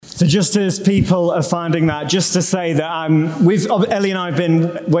So just as people are finding that, just to say that Ellie and I have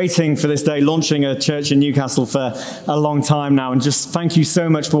been waiting for this day, launching a church in Newcastle for a long time now, and just thank you so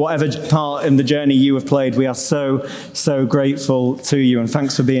much for whatever part in the journey you have played. We are so, so grateful to you, and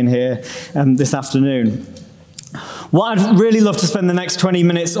thanks for being here this afternoon. What I'd really love to spend the next 20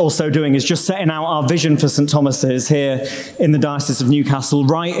 minutes or so doing is just setting out our vision for St Thomas's here in the Diocese of Newcastle,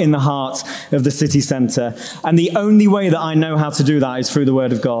 right in the heart of the city centre. And the only way that I know how to do that is through the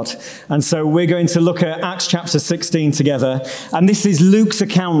Word of God. And so we're going to look at Acts chapter 16 together. And this is Luke's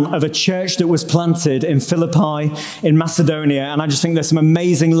account of a church that was planted in Philippi in Macedonia. And I just think there's some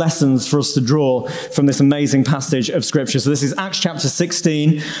amazing lessons for us to draw from this amazing passage of Scripture. So this is Acts chapter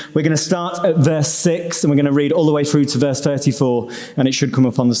 16. We're going to start at verse 6 and we're going to read all the way through to verse 34, and it should come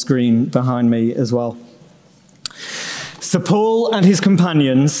up on the screen behind me as well. So Paul and his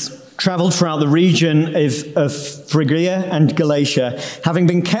companions travelled throughout the region of Phrygia and Galatia, having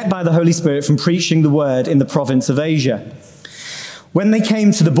been kept by the Holy Spirit from preaching the word in the province of Asia. When they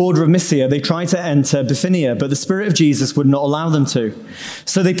came to the border of Mysia, they tried to enter Bithynia, but the Spirit of Jesus would not allow them to.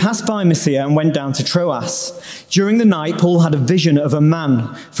 So they passed by Mysia and went down to Troas. During the night, Paul had a vision of a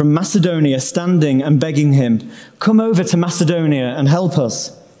man from Macedonia standing and begging him, "Come over to Macedonia and help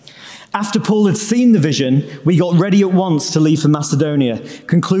us." After Paul had seen the vision, we got ready at once to leave for Macedonia,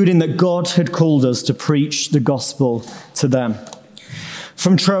 concluding that God had called us to preach the gospel to them.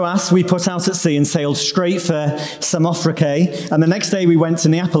 From Troas, we put out at sea and sailed straight for Samothrace, and the next day we went to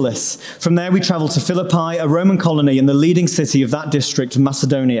Neapolis. From there we travelled to Philippi, a Roman colony in the leading city of that district of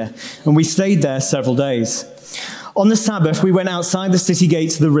Macedonia, and we stayed there several days. On the Sabbath, we went outside the city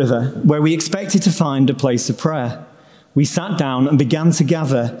gates of the river, where we expected to find a place of prayer. We sat down and began to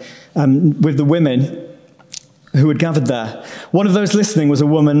gather with the women who had gathered there. One of those listening was a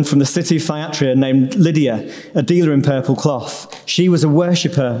woman from the city of Thyatira named Lydia, a dealer in purple cloth. She was a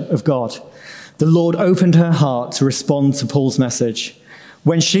worshipper of God. The Lord opened her heart to respond to Paul's message.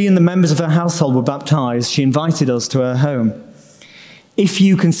 When she and the members of her household were baptized, she invited us to her home. "If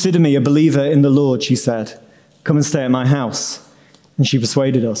you consider me a believer in the Lord," she said, "come and stay at my house." And she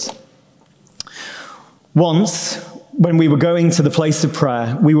persuaded us. Once, when we were going to the place of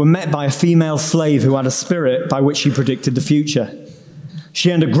prayer, we were met by a female slave who had a spirit by which she predicted the future.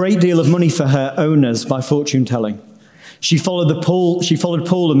 She earned a great deal of money for her owners by fortune-telling. She followed Paul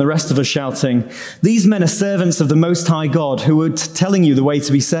and the rest of us shouting, "These men are servants of the Most High God who are telling you the way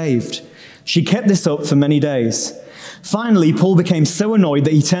to be saved." She kept this up for many days. Finally, Paul became so annoyed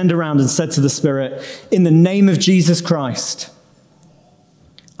that he turned around and said to the spirit, "In the name of Jesus Christ,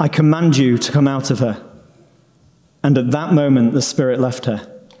 I command you to come out of her." And at that moment, the spirit left her.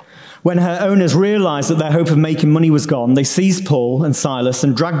 When her owners realized that their hope of making money was gone, they seized Paul and Silas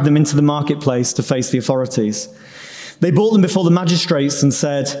and dragged them into the marketplace to face the authorities. They brought them before the magistrates and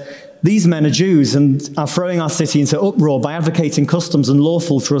said, "These men are Jews and are throwing our city into uproar by advocating customs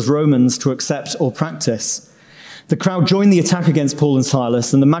unlawful for us Romans to accept or practice." The crowd joined the attack against Paul and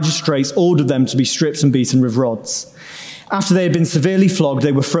Silas, and the magistrates ordered them to be stripped and beaten with rods. After they had been severely flogged,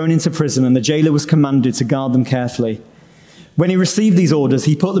 they were thrown into prison, and the jailer was commanded to guard them carefully. When he received these orders,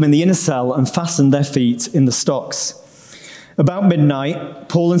 he put them in the inner cell and fastened their feet in the stocks. About midnight,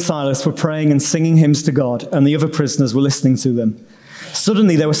 Paul and Silas were praying and singing hymns to God, and the other prisoners were listening to them.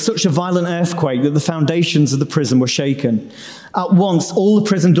 Suddenly, there was such a violent earthquake that the foundations of the prison were shaken. At once, all the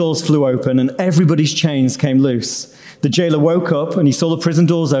prison doors flew open, and everybody's chains came loose. The jailer woke up, and he saw the prison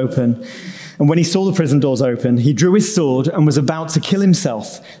doors open. And when he saw the prison doors open, he drew his sword and was about to kill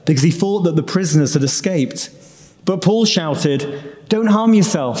himself because he thought that the prisoners had escaped. But Paul shouted, "Don't harm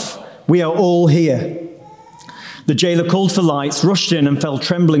yourself. We are all here." The jailer called for lights, rushed in and fell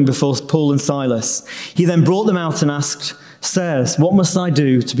trembling before Paul and Silas. He then brought them out and asked, "Sirs, what must I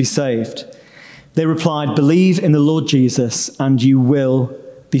do to be saved?" They replied, "Believe in the Lord Jesus and you will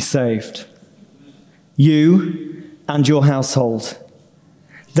be saved. You and your household."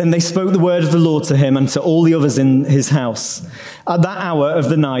 Then they spoke the word of the Lord to him and to all the others in his house. At that hour of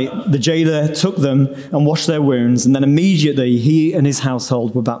the night, the jailer took them and washed their wounds, and then immediately he and his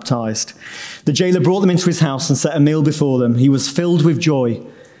household were baptized. The jailer brought them into his house and set a meal before them. He was filled with joy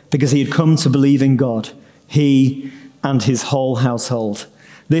because he had come to believe in God, he and his whole household.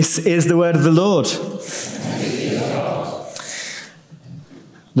 This is the word of the Lord.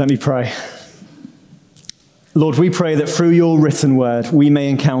 Let me pray. Lord, we pray that through your written word, we may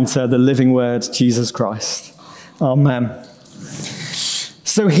encounter the living word, Jesus Christ. Amen.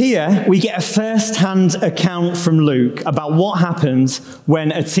 So here we get a first-hand account from Luke about what happened when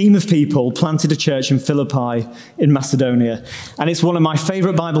a team of people planted a church in Philippi in Macedonia. And it's one of my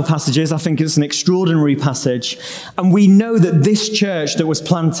favorite Bible passages. I think it's an extraordinary passage. And we know that this church that was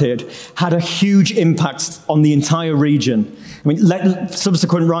planted had a huge impact on the entire region. I mean,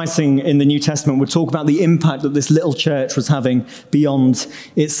 subsequent writing in the New Testament would talk about the impact that this little church was having beyond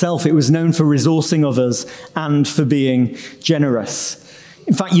itself. It was known for resourcing others and for being generous.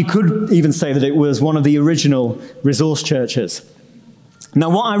 In fact, you could even say that it was one of the original resource churches.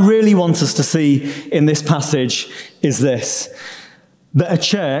 Now, what I really want us to see in this passage is this: that a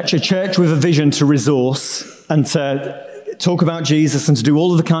church with a vision to resource and to talk about Jesus and to do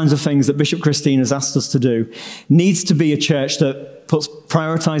all of the kinds of things that Bishop Christine has asked us to do, needs to be a church that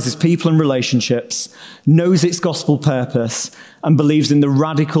prioritizes people and relationships, knows its gospel purpose, and believes in the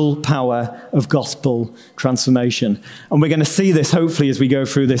radical power of gospel transformation. And we're going to see this, hopefully, as we go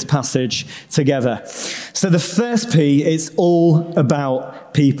through this passage together. So the first P is all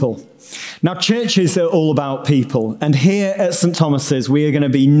about people. Now, churches are all about people. And here at St. Thomas's, we are going to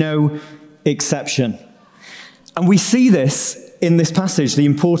be no exception. And we see this in this passage, the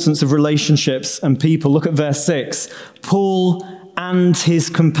importance of relationships and people. Look at verse 6. Paul and his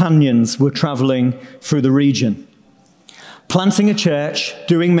companions were traveling through the region. Planting a church,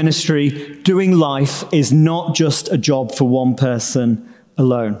 doing ministry, doing life is not just a job for one person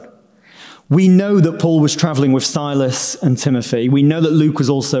alone. We know that Paul was traveling with Silas and Timothy. We know that Luke was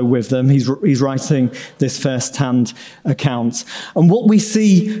also with them. He's writing this first-hand account. And what we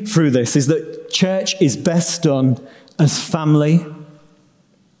see through this is that church is best done as family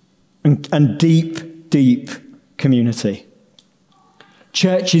and deep, deep community.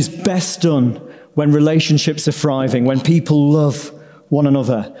 Church is best done when relationships are thriving, when people love one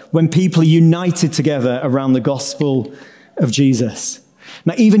another, when people are united together around the gospel of Jesus.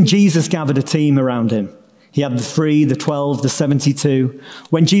 Now, even Jesus gathered a team around him. He had the 3, the 12, the 72.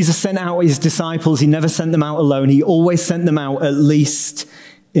 When Jesus sent out his disciples, he never sent them out alone. He always sent them out at least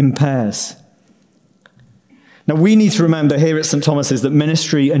in pairs. Now, we need to remember here at St. Thomas's that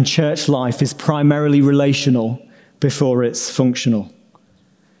ministry and church life is primarily relational before it's functional.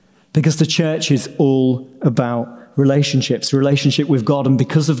 Because the church is all about relationships, relationship with God, and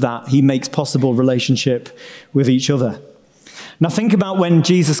because of that, he makes possible relationship with each other. Now think about when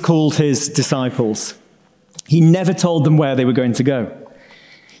Jesus called his disciples. He never told them where they were going to go.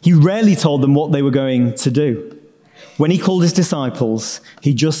 He rarely told them what they were going to do. When he called his disciples,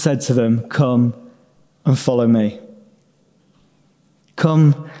 he just said to them, "Come and follow me."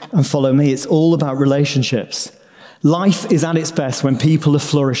 Come and follow me. It's all about relationships. Life is at its best when people are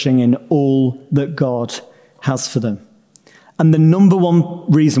flourishing in all that God has for them. And the number one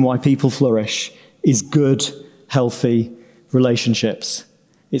reason why people flourish is good, healthy relationships.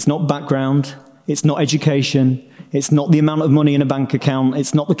 It's not background. It's not education. It's not the amount of money in a bank account.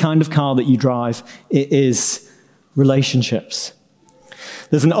 It's not the kind of car that you drive. It is relationships.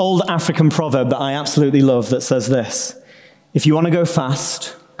 There's an old African proverb that I absolutely love that says this: if you want to go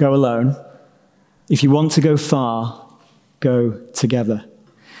fast, go alone. If you want to go far, go together.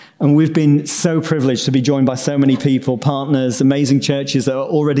 And we've been so privileged to be joined by so many people, partners, amazing churches that are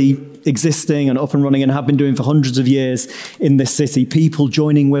already existing and up and running and have been doing for hundreds of years in this city. People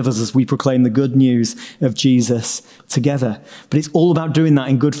joining with us as we proclaim the good news of Jesus together. But it's all about doing that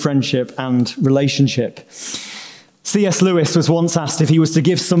in good friendship and relationship. C.S. Lewis was once asked if he was to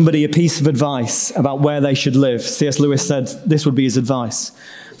give somebody a piece of advice about where they should live. C.S. Lewis said this would be his advice: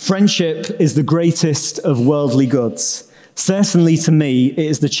 friendship is the greatest of worldly goods. Certainly to me, it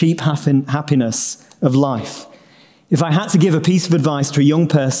is the cheap happiness of life. If I had to give a piece of advice to a young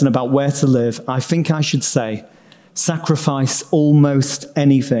person about where to live, I think I should say, sacrifice almost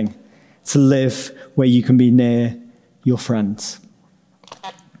anything to live where you can be near your friends.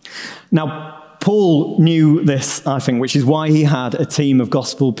 Now, Paul knew this, I think, which is why he had a team of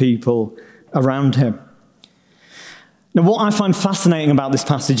gospel people around him. Now, what I find fascinating about this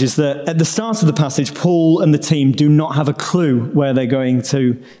passage is that at the start of the passage, Paul and the team do not have a clue where they're going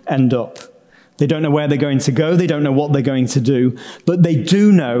to end up. They don't know where they're going to go. They don't know what they're going to do. But they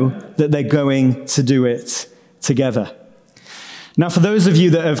do know that they're going to do it together. Now, for those of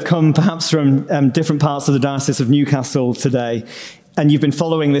you that have come perhaps from different parts of the Diocese of Newcastle today, and you've been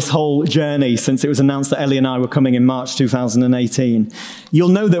following this whole journey since it was announced that Ellie and I were coming in March 2018, you'll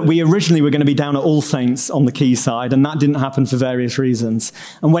know that we originally were going to be down at All Saints on the quayside, and that didn't happen for various reasons.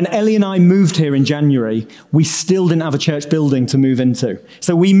 And when Ellie and I moved here in January, we still didn't have a church building to move into.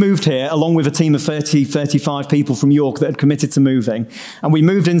 So we moved here along with a team of 35 people from York that had committed to moving. And we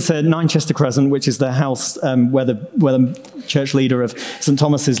moved into Ninechester Crescent, which is the house where the church leader of St.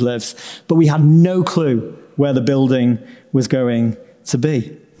 Thomas's lives. But we had no clue where the building was going to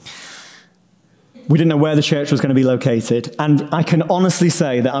be. We didn't know where the church was going to be located. And I can honestly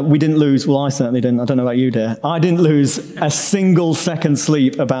say that we didn't lose, well, I certainly didn't, I don't know about you, dear. I didn't lose a single second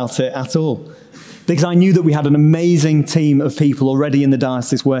sleep about it at all. Because I knew that we had an amazing team of people already in the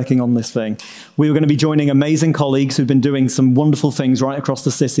diocese working on this thing. We were going to be joining amazing colleagues who've been doing some wonderful things right across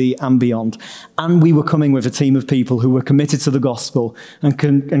the city and beyond. And we were coming with a team of people who were committed to the gospel and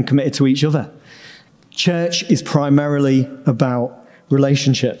committed to each other. Church is primarily about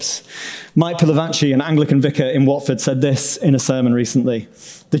relationships. Mike Pilavacci, an Anglican vicar in Watford, said this in a sermon recently.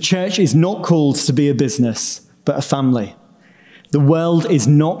 The church is not called to be a business, but a family. The world is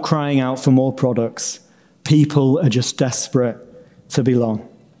not crying out for more products. People are just desperate to belong.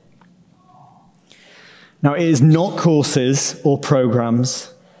 Now, it is not courses or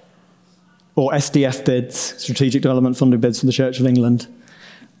programs or SDF bids, Strategic Development Funding bids from the Church of England,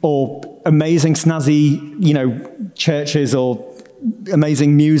 or amazing snazzy, churches or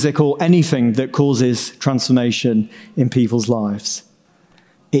amazing music or anything that causes transformation in people's lives.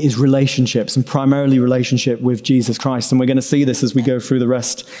 It is relationships, and primarily relationship with Jesus Christ. And we're going to see this as we go through the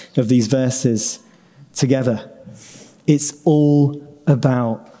rest of these verses together. It's all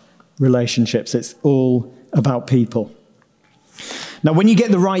about relationships. It's all about people. Now, when you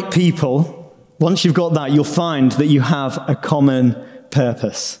get the right people, once you've got that, you'll find that you have a common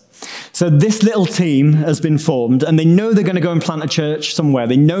purpose. So this little team has been formed, and they know they're going to go and plant a church somewhere.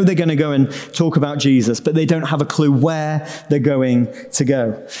 They know they're going to go and talk about Jesus, but they don't have a clue where they're going to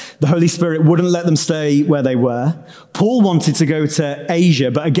go. The Holy Spirit wouldn't let them stay where they were. Paul wanted to go to Asia,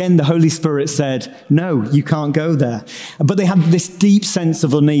 but again, the Holy Spirit said, no, you can't go there. But they had this deep sense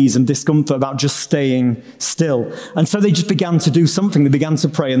of unease and discomfort about just staying still. And so they just began to do something. They began to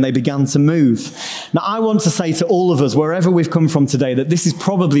pray and they began to move. Now, I want to say to all of us, wherever we've come from today, that this is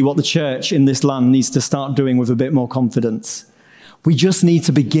probably what the church in this land needs to start doing with a bit more confidence. We just need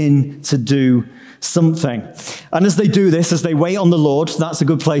to begin to do something. And as they do this, as they wait on the Lord, that's a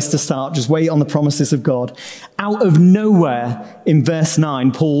good place to start. Just wait on the promises of God. Out of nowhere, in verse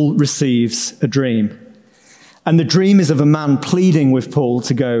 9, Paul receives a dream. And the dream is of a man pleading with Paul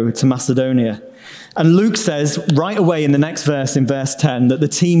to go to Macedonia. And Luke says right away in the next verse, in verse 10, that the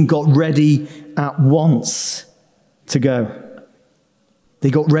team got ready at once to go. They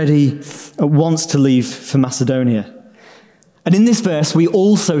got ready at once to leave for Macedonia. And in this verse, we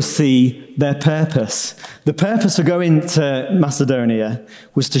also see their purpose. The purpose for going to Macedonia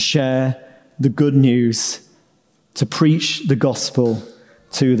was to share the good news, to preach the gospel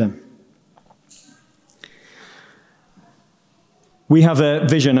to them. We have a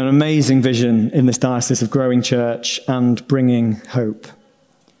vision, an amazing vision in this diocese of growing church and bringing hope.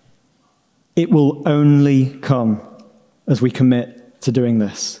 It will only come as we commit to doing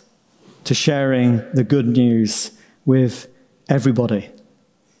this, to sharing the good news with everybody.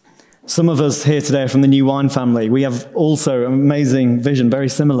 Some of us here today are from the New Wine family. We have also an amazing vision, very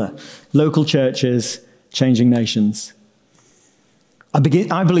similar. Local churches, changing nations. I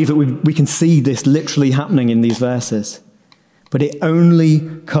believe that we can see this literally happening in these verses. But it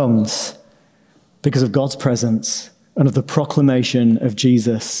only comes because of God's presence and of the proclamation of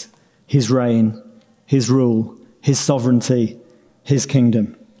Jesus, his reign, his rule, his sovereignty, his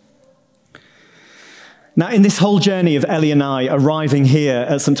kingdom. Now, in this whole journey of Ellie and I arriving here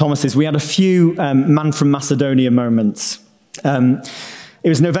at St. Thomas's, we had a few man from Macedonia moments. It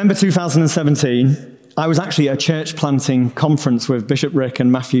was November 2017. I was actually at a church planting conference with Bishop Rick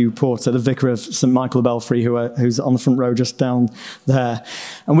and Matthew Porter, the vicar of St. Michael Belfry, who's on the front row just down there.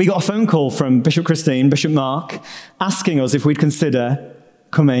 And we got a phone call from Bishop Christine, Bishop Mark, asking us if we'd consider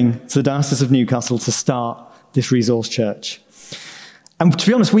coming to the Diocese of Newcastle to start this resource church. And to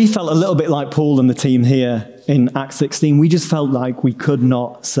be honest, we felt a little bit like Paul and the team here in Acts 16. We just felt like we could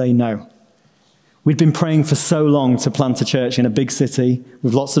not say no. We'd been praying for so long to plant a church in a big city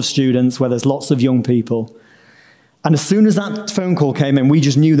with lots of students, where there's lots of young people. And as soon as that phone call came in, we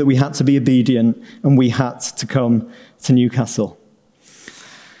just knew that we had to be obedient and we had to come to Newcastle.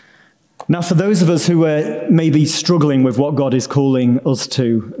 Now, for those of us who are maybe struggling with what God is calling us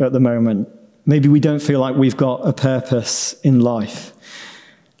to at the moment, maybe we don't feel like we've got a purpose in life.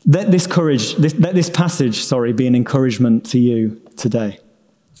 Let this passage be an encouragement to you today.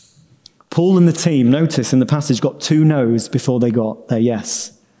 Paul and the team, notice in the passage, got 2 no's before they got their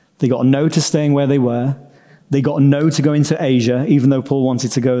yes. They got a no to staying where they were. They got a no to go into Asia, even though Paul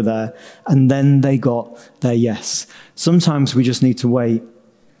wanted to go there. And then they got their yes. Sometimes we just need to wait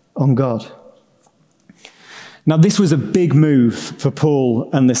on God. Now, this was a big move for Paul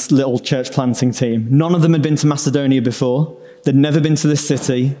and this little church planting team. None of them had been to Macedonia before. They'd never been to this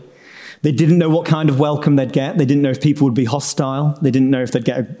city. They didn't know what kind of welcome they'd get. They didn't know if people would be hostile. They didn't know if they'd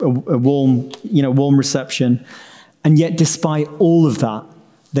get a warm reception. And yet, despite all of that,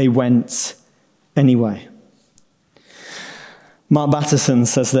 they went anyway. Mark Batterson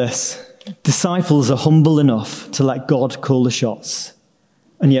says this: disciples are humble enough to let God call the shots,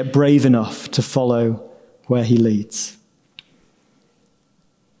 and yet brave enough to follow where he leads.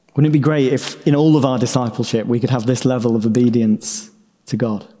 Wouldn't it be great if in all of our discipleship we could have this level of obedience to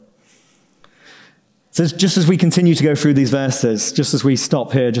God? So just as we continue to go through these verses, just as we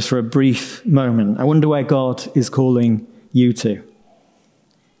stop here just for a brief moment, I wonder where God is calling you to.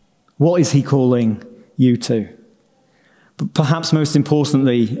 What is he calling you to? But perhaps most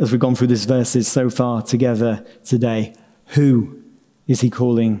importantly, as we've gone through these verses so far together today, who is he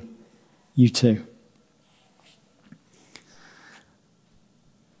calling you to?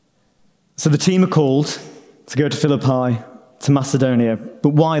 So the team are called to go to Philippi, to Macedonia. But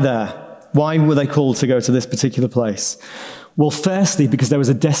why there? Why were they called to go to this particular place? Well, firstly, because there was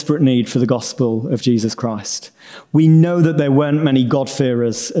a desperate need for the gospel of Jesus Christ. We know that there weren't many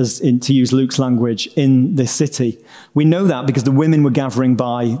God-fearers, to use Luke's language, in this city. We know that because the women were gathering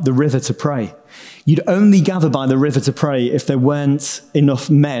by the river to pray. You'd only gather by the river to pray if there weren't enough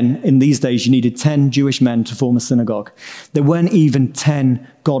men. In these days, you needed 10 Jewish men to form a synagogue. There weren't even 10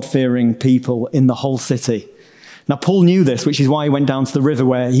 God-fearing people in the whole city. Now, Paul knew this, which is why he went down to the river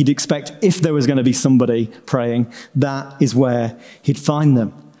where he'd expect, if there was going to be somebody praying, that is where he'd find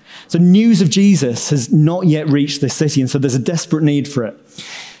them. So news of Jesus has not yet reached this city, and so there's a desperate need for it.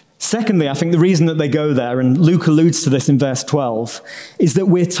 Secondly, I think the reason that they go there, and Luke alludes to this in verse 12, is that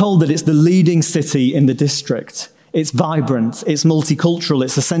we're told that it's the leading city in the district. It's vibrant, it's multicultural,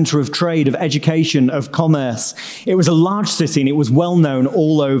 it's a center of trade, of education, of commerce. It was a large city and it was well known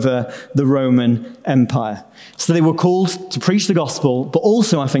all over the Roman Empire. So they were called to preach the gospel, but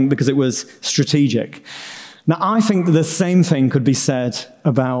also I think because it was strategic. Now I think that the same thing could be said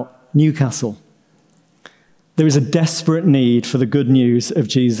about Newcastle. There is a desperate need for the good news of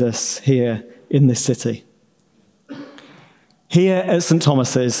Jesus here in this city. Here at St.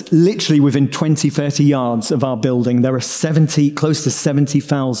 Thomas's, literally within 20, 30 yards of our building, there are close to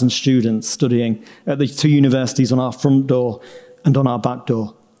 70,000 students studying at the 2 universities on our front door and on our back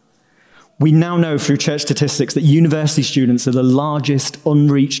door. We now know through church statistics that university students are the largest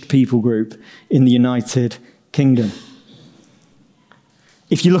unreached people group in the United Kingdom.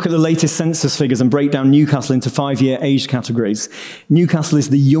 If you look at the latest census figures and break down Newcastle into 5-year age categories, Newcastle is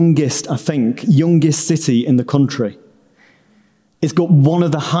the youngest city in the country. It's got one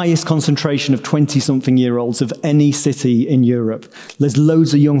of the highest concentration of 20-something-year-olds of any city in Europe. There's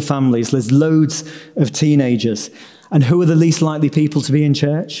loads of young families. There's loads of teenagers. And who are the least likely people to be in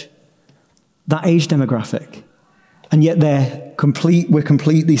church? That age demographic. And yet we're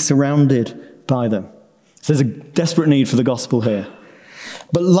completely surrounded by them. So there's a desperate need for the gospel here.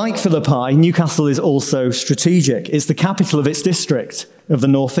 But like Philippi, Newcastle is also strategic. It's the capital of its district of the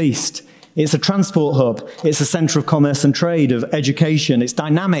northeast. It's a transport hub. It's a centre of commerce and trade, of education. It's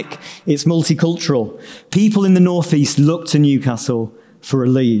dynamic. It's multicultural. People in the northeast look to Newcastle for a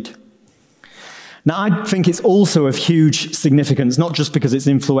lead. Now, I think it's also of huge significance, not just because it's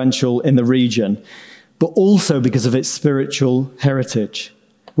influential in the region, but also because of its spiritual heritage,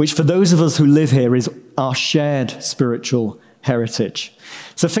 which for those of us who live here is our shared spiritual heritage.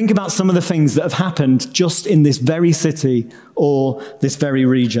 So think about some of the things that have happened just in this very city or this very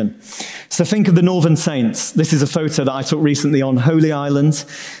region. So think of the Northern Saints. This is a photo that I took recently on Holy Island,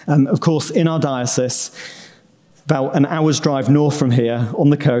 of course, in our diocese, about an hour's drive north from here on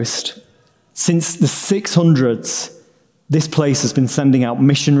the coast. Since the 600s, this place has been sending out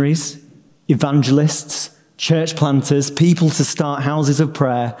missionaries, evangelists, church planters, people to start houses of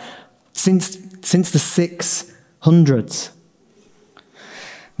prayer since the 600s.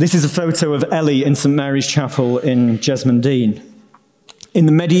 This is a photo of Ellie in St. Mary's Chapel in Jesmond-Dean. In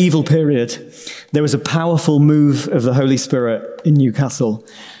the medieval period, there was a powerful move of the Holy Spirit in Newcastle,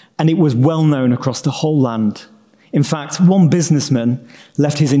 and it was well known across the whole land. In fact, one businessman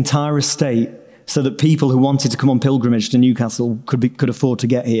left his entire estate so that people who wanted to come on pilgrimage to Newcastle could afford to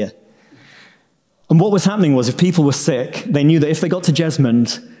get here. And what was happening was, if people were sick, they knew that if they got to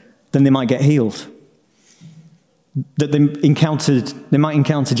Jesmond, then they might get healed. That they might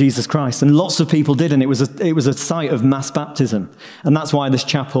encounter Jesus Christ. And lots of people did, and it was a site of mass baptism. And that's why this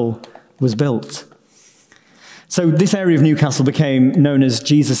chapel was built. So this area of Newcastle became known as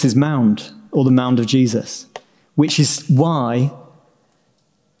Jesus' Mound, or the Mound of Jesus, which is why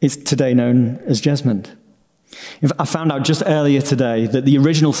it's today known as Jesmond. I found out just earlier today that the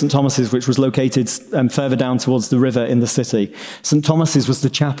original St. Thomas's, which was located further down towards the river in the city, St. Thomas's was the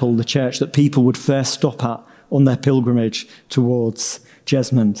chapel, the church that people would first stop at on their pilgrimage towards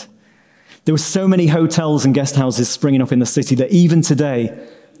Jesmond. There were so many hotels and guest houses springing up in the city that even today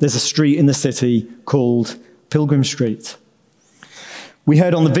there's a street in the city called Pilgrim Street. We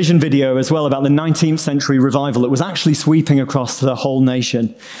heard on the Vision video as well about the 19th century revival that was actually sweeping across the whole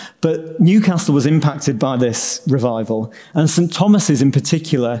nation. But Newcastle was impacted by this revival, and St. Thomas's in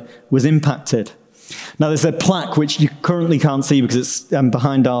particular was impacted. Now there's a plaque which you currently can't see because it's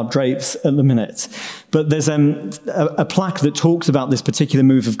behind our drapes at the minute. But there's a plaque that talks about this particular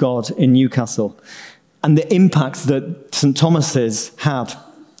move of God in Newcastle and the impact that St. Thomas's had,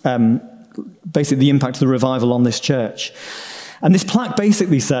 basically the impact of the revival on this church. And this plaque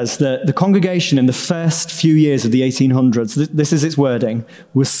basically says that the congregation in the first few years of the 1800s, this is its wording,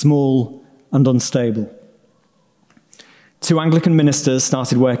 was small and unstable. 2 Anglican ministers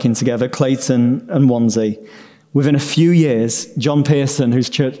started working together, Clayton and Wandsey. Within a few years, John Pearson, who's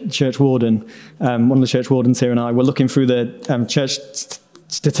church warden, one of the church wardens here, and I were looking through the church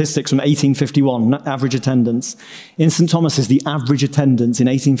statistics from 1851, average attendance. In St. Thomas's, the average attendance in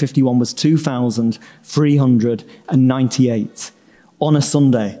 1851 was 2,398 on a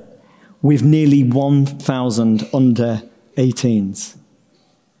Sunday, with nearly 1,000 under 18s.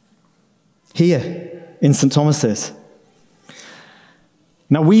 Here in St. Thomas's.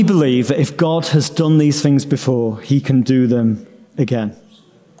 Now, we believe that if God has done these things before, he can do them again.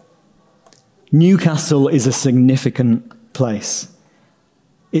 Newcastle is a significant place.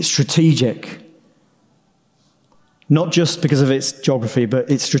 It's strategic. Not just because of its geography, but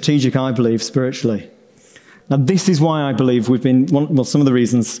it's strategic, I believe, spiritually. Now, this is why I believe some of the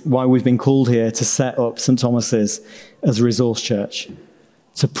reasons why we've been called here to set up St. Thomas's as a resource church,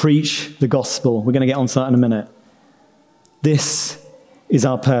 to preach the gospel. We're going to get onto that in a minute. This is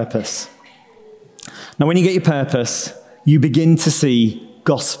our purpose. Now, when you get your purpose, you begin to see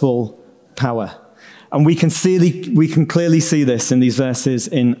gospel power. And we can clearly see this in these verses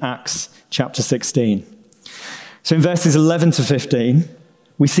in Acts chapter 16. So in verses 11 to 15,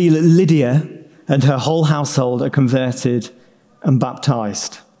 we see that Lydia and her whole household are converted and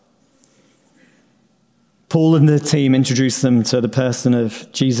baptized. Paul and the team introduced them to the person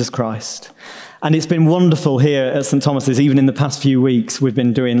of Jesus Christ. And it's been wonderful here at St. Thomas's. Even in the past few weeks, we've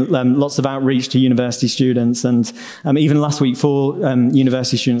been doing lots of outreach to university students. And even last week, 4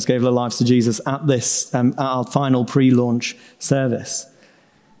 university students gave their lives to Jesus at our final pre-launch service.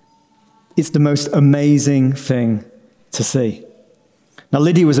 It's the most amazing thing to see. Now,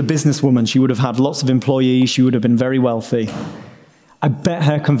 Lydia was a businesswoman. She would have had lots of employees. She would have been very wealthy. I bet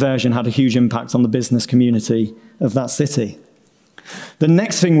her conversion had a huge impact on the business community of that city. The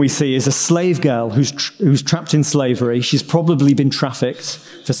next thing we see is a slave girl who's trapped in slavery. She's probably been trafficked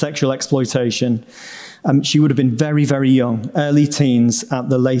for sexual exploitation. She would have been very, very young, early teens at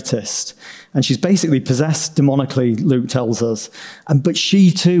the latest. And she's basically possessed demonically, Luke tells us. But she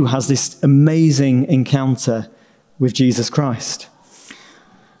too has this amazing encounter with Jesus Christ.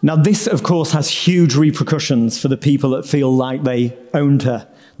 Now this, of course, has huge repercussions for the people that feel like they owned her.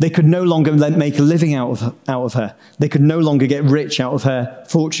 They could no longer make a living out of her. They could no longer get rich out of her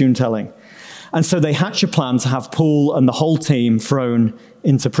fortune-telling. And so they hatch a plan to have Paul and the whole team thrown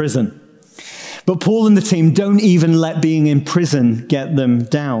into prison. But Paul and the team don't even let being in prison get them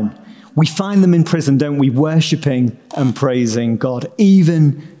down. We find them in prison, don't we, worshipping and praising God.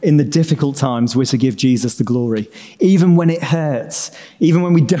 Even in the difficult times, we're to give Jesus the glory. Even when it hurts, even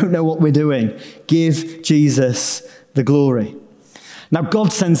when we don't know what we're doing, give Jesus the glory. Now,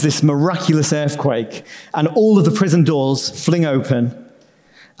 God sends this miraculous earthquake, and all of the prison doors fling open,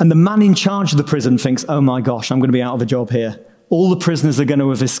 and the man in charge of the prison thinks, oh my gosh, I'm going to be out of a job here. All the prisoners are going to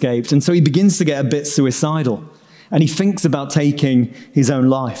have escaped. And so he begins to get a bit suicidal, and he thinks about taking his own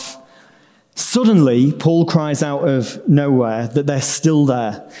life. Suddenly, Paul cries out of nowhere that they're still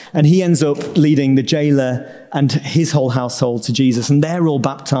there, and he ends up leading the jailer and his whole household to Jesus, and they're all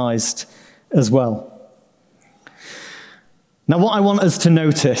baptized as well. Now, what I want us to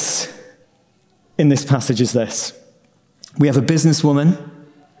notice in this passage is this. We have a businesswoman,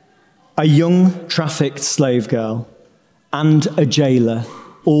 a young trafficked slave girl, and a jailer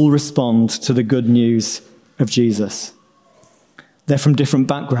all respond to the good news of Jesus. They're from different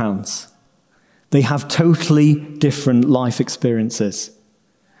backgrounds. They have totally different life experiences.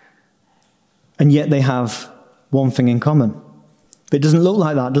 And yet they have one thing in common. But it doesn't look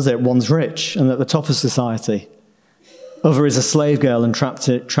like that, does it? One's rich and at the top of society. Other is a slave girl and trapped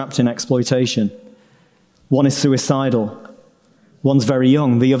in exploitation. One is suicidal. One's very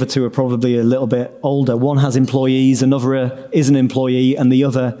young. The other two are probably a little bit older. One has employees, another is an employee, and the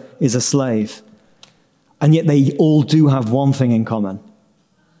other is a slave. And yet they all do have one thing in common: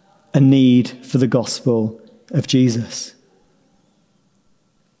 a need for the gospel of Jesus.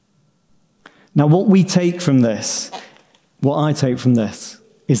 Now, what I take from this,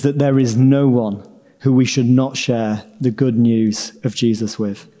 is that there is no one who we should not share the good news of Jesus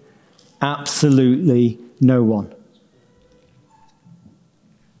with. Absolutely no one.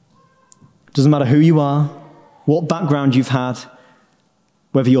 Doesn't matter who you are, what background you've had,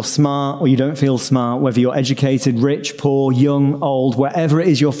 whether you're smart or you don't feel smart, whether you're educated, rich, poor, young, old, wherever it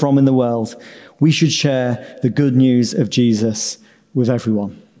is you're from in the world, we should share the good news of Jesus with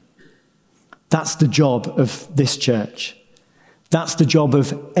everyone. That's the job of this church. That's the job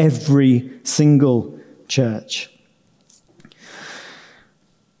of every single church.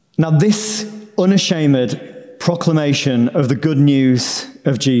 Now, this unashamed proclamation of the good news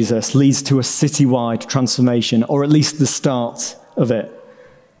of Jesus leads to a citywide transformation, or at least the start of it.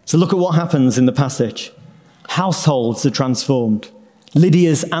 So look at what happens in the passage. Households are transformed.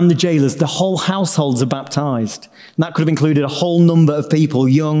 Lydia's and the jailer's, the whole households are baptized. And that could have included a whole number of people,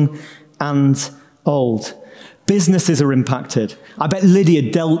 young and old. Businesses are impacted. I bet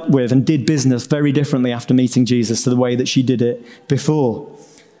Lydia dealt with and did business very differently after meeting Jesus to the way that she did it before.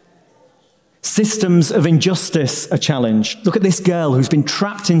 Systems of injustice are challenged. Look at this girl who's been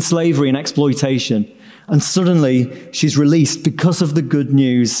trapped in slavery and exploitation, and suddenly she's released because of the good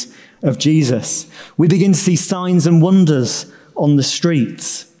news of Jesus. We begin to see signs and wonders on the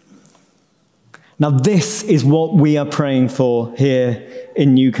streets. Now, this is what we are praying for here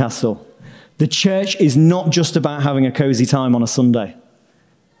in Newcastle. The church is not just about having a cozy time on a Sunday.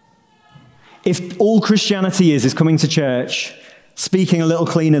 If all Christianity is coming to church, speaking a little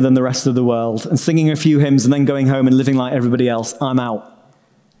cleaner than the rest of the world, and singing a few hymns and then going home and living like everybody else, I'm out.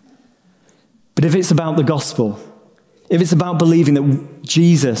 But if it's about the gospel, if it's about believing that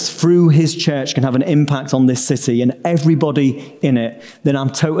Jesus, through his church, can have an impact on this city and everybody in it, then I'm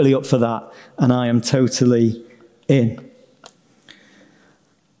totally up for that, and I am totally in.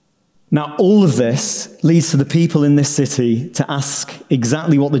 Now, all of this leads to the people in this city to ask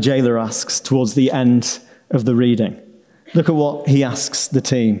exactly what the jailer asks towards the end of the reading. Look at what he asks the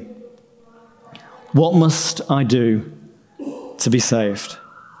team. What must I do to be saved?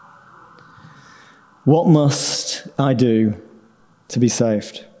 What must I do to be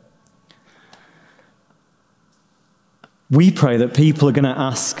saved? We pray that people are going to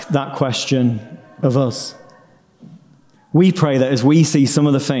ask that question of us. We pray that as we see some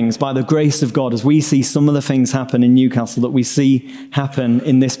of the things, by the grace of God, as we see some of the things happen in Newcastle that we see happen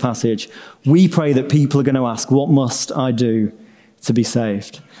in this passage, we pray that people are going to ask, what must I do to be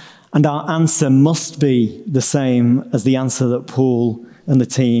saved? And our answer must be the same as the answer that Paul and the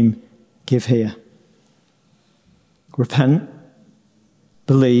team give here. Repent,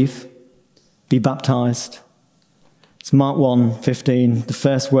 believe, be baptized. It's Mark 1:15, the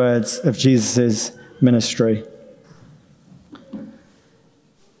first words of Jesus' ministry.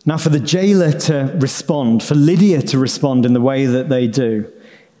 Now, for the jailer to respond, for Lydia to respond in the way that they do,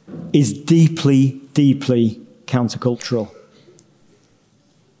 is deeply, deeply countercultural.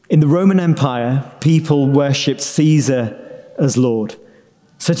 In the Roman Empire, people worshipped Caesar as Lord.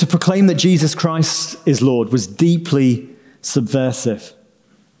 So to proclaim that Jesus Christ is Lord was deeply subversive.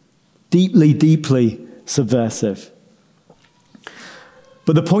 Deeply, deeply subversive.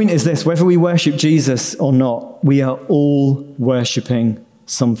 But the point is this: whether we worship Jesus or not, we are all worshipping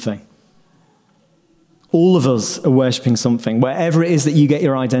something. All of us are worshipping something. Wherever it is that you get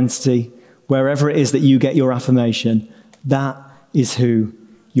your identity, wherever it is that you get your affirmation, that is who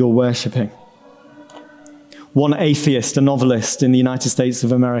you're worshipping. One atheist, a novelist in the United States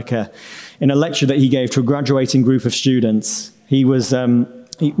of America, in a lecture that he gave to a graduating group of students, he was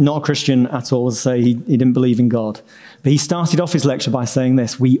not a Christian at all, as I say, he didn't believe in God. But he started off his lecture by saying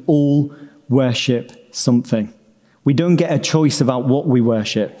this: we all worship something. We don't get a choice about what we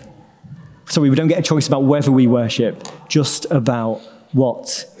worship. So we don't get a choice about whether we worship, just about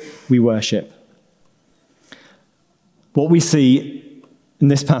what we worship. What we see in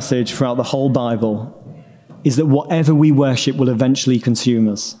this passage throughout the whole Bible is that whatever we worship will eventually consume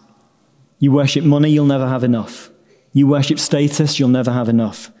us. You worship money, you'll never have enough. You worship status, you'll never have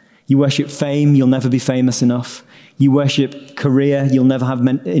enough. You worship fame, you'll never be famous enough. You worship career, you'll never have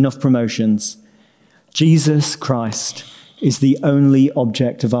enough promotions. Jesus Christ is the only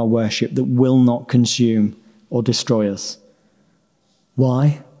object of our worship that will not consume or destroy us.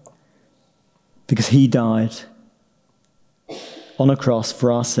 Why? Because he died on a cross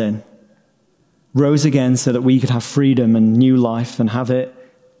for our sin, rose again so that we could have freedom and new life and have it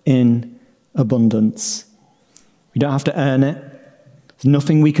in abundance. We don't have to earn it. There's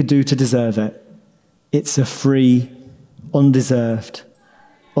nothing we could do to deserve it. It's a free, undeserved,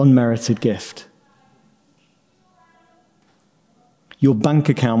 unmerited gift. Your bank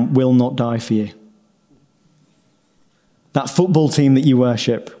account will not die for you. That football team that you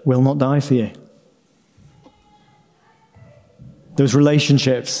worship will not die for you. Those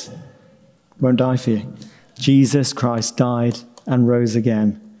relationships won't die for you. Jesus Christ died and rose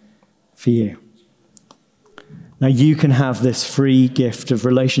again for you. Now you can have this free gift of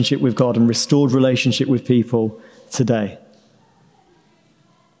relationship with God and restored relationship with people today.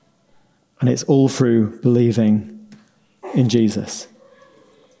 And it's all through believing in Jesus.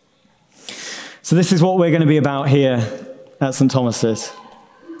 So this is what we're going to be about here at St. Thomas's.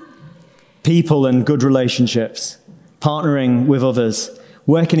 People and good relationships, partnering with others,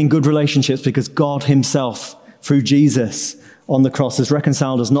 working in good relationships because God himself, through Jesus on the cross, has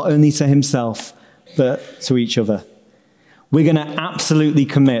reconciled us not only to himself, but to each other. We're going to absolutely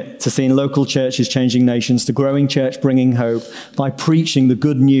commit to seeing local churches changing nations, to growing church, bringing hope, by preaching the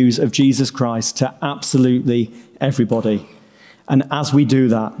good news of Jesus Christ to absolutely everybody. And as we do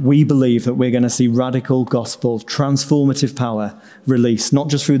that, we believe that we're going to see radical gospel, transformative power released, not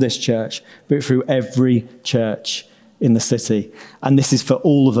just through this church, but through every church in the city. And this is for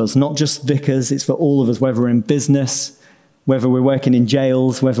all of us, not just vicars, it's for all of us, whether we're in business, whether we're working in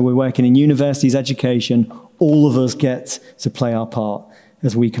jails, whether we're working in universities, education, all of us get to play our part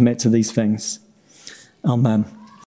as we commit to these things. Amen.